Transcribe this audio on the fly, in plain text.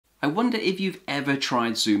I wonder if you've ever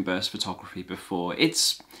tried zoom burst photography before.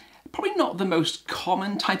 It's probably not the most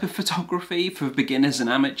common type of photography for beginners and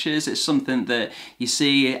amateurs. It's something that you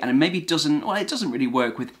see and it maybe doesn't really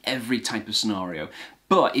work with every type of scenario.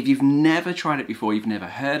 But if you've never tried it before, you've never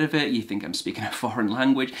heard of it, you think I'm speaking a foreign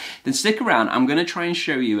language, then stick around. I'm going to try and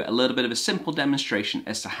show you a little bit of a simple demonstration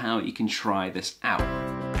as to how you can try this out.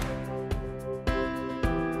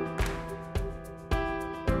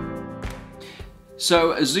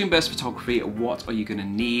 So a zoom burst photography, what are you going to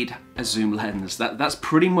need? A zoom lens. That's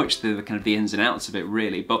pretty much the kind of the ins and outs of it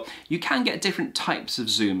really, but you can get different types of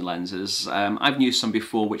zoom lenses. I've used some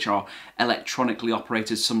before which are electronically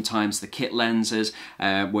operated, sometimes the kit lenses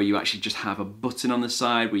where you actually just have a button on the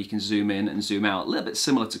side where you can zoom in and zoom out, a little bit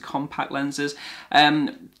similar to compact lenses.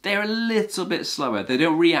 They're a little bit slower. They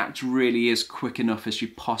don't react really as quick enough as you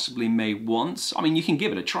possibly may want. I mean, you can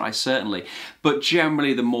give it a try certainly, but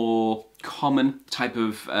generally the more common type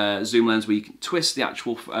of zoom lens where you can twist the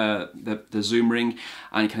actual the zoom ring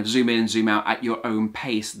and kind of zoom in and zoom out at your own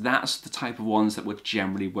pace, that's the type of ones that would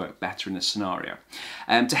generally work better in this scenario.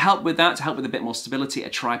 To help with that, to help with a bit more stability, a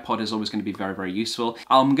tripod is always going to be very, very useful.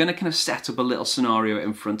 I'm going to kind of set up a little scenario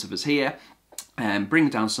in front of us here and bring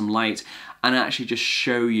down some light and actually just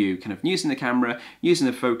show you kind of using the camera, using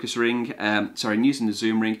the focus ring, using the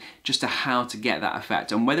zoom ring, just to how to get that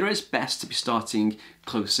effect and whether it's best to be starting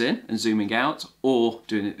close in and zooming out or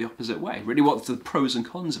doing it the opposite way. Really what's the pros and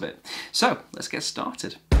cons of it. So let's get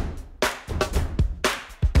started.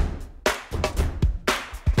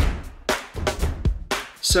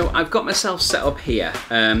 So I've got myself set up here.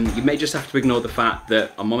 You may just have to ignore the fact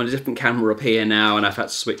that I'm on a different camera up here now and I've had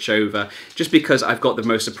to switch over just because I've got the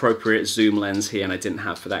most appropriate zoom lens here and I didn't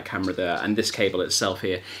have for that camera there, and this cable itself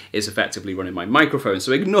here is effectively running my microphone,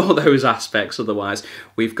 so ignore those aspects. Otherwise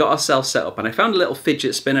we've got ourselves set up and I found a little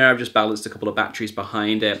fidget spinner. I've just balanced a couple of batteries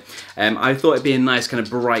behind it. I thought it'd be a nice kind of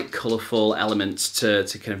bright colourful element to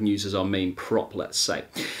kind of use as our main prop, let's say.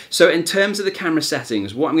 So in terms of the camera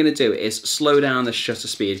settings, what I'm going to do is slow down the shutter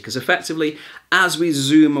speed, because effectively as we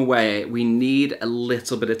zoom away we need a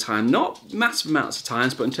little bit of time, not massive amounts of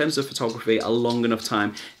times, but in terms of photography a long enough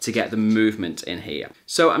time to get the movement in here.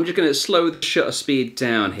 So I'm just going to slow the shutter speed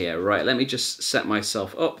down here. Right, let me just set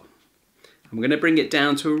myself up. I'm going to bring it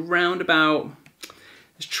down to around about,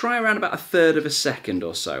 let's try around about 1/3 of a second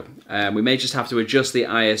or so. We may just have to adjust the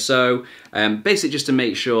ISO, basically just to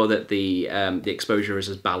make sure that the exposure is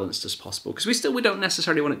as balanced as possible, because we don't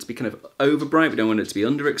necessarily want it to be kind of over bright, we don't want it to be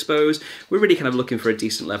underexposed. We're really kind of looking for a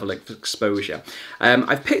decent level of exposure.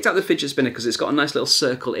 I've picked out the fidget spinner because it's got a nice little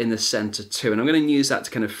circle in the center too, and I'm going to use that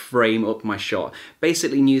to kind of frame up my shot.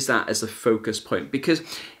 Basically use that as the focus point, because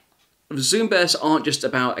zoom bursts aren't just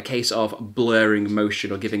about a case of blurring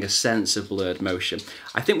motion or giving a sense of blurred motion.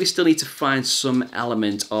 I think we still need to find some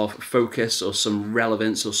element of focus or some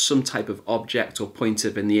relevance or some type of object or pointer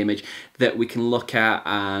in the image that we can look at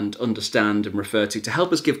and understand and refer to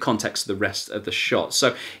help us give context to the rest of the shot.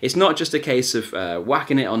 So it's not just a case of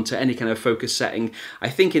whacking it onto any kind of focus setting. I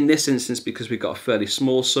think in this instance, because we've got a fairly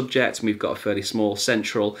small subject and we've got a fairly small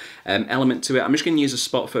central element to it, I'm just going to use a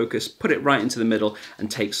spot focus, put it right into the middle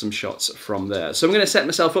and take some shots from there. So I'm going to set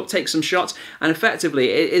myself up, take some shots, and effectively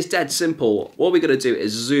it is dead simple. All we're going to do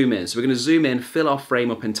is zoom in. So we're going to zoom in, fill our frame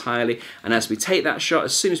up entirely, and as we take that shot,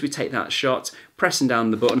 as soon as we take that shot, pressing down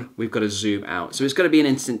the button, we've got to zoom out. So it's got to be an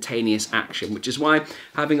instantaneous action, which is why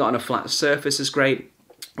having it on a flat surface is great,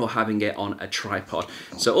 or having it on a tripod.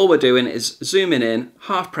 So all we're doing is zooming in,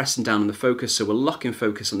 half pressing down on the focus, so we're locking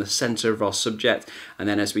focus on the center of our subject, and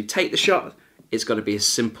then as we take the shot, it's got to be a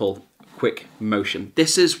simple quick motion.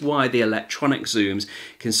 This is why the electronic zooms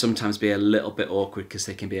can sometimes be a little bit awkward, because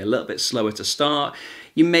they can be a little bit slower to start.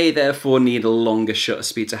 You may therefore need a longer shutter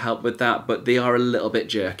speed to help with that, but they are a little bit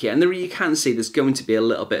jerky. And there you can see there's going to be a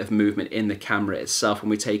little bit of movement in the camera itself when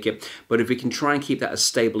we take it. But if we can try and keep that as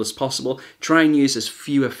stable as possible, try and use as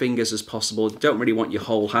fewer fingers as possible. Don't really want your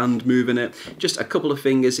whole hand moving it. Just a couple of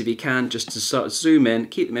fingers if you can, just to sort of zoom in,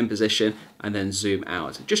 keep them in position, and then zoom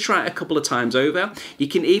out. Just try it a couple of times over. You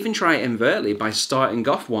can even try it invertly by starting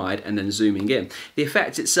off wide and then zooming in. The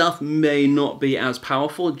effect itself may not be as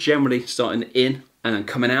powerful. Generally starting in and then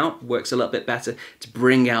coming out works a little bit better to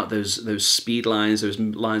bring out those speed lines, those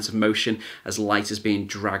lines of motion as light is being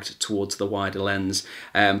dragged towards the wider lens.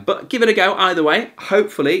 But give it a go either way.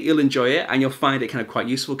 Hopefully you'll enjoy it and you'll find it kind of quite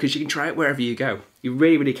useful, because you can try it wherever you go. You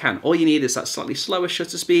really, really can. All you need is that slightly slower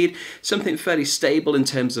shutter speed, something fairly stable in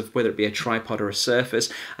terms of whether it be a tripod or a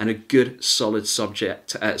surface, and a good solid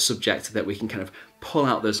subject that we can kind of pull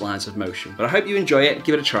out those lines of motion. But I hope you enjoy it.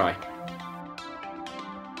 Give it a try.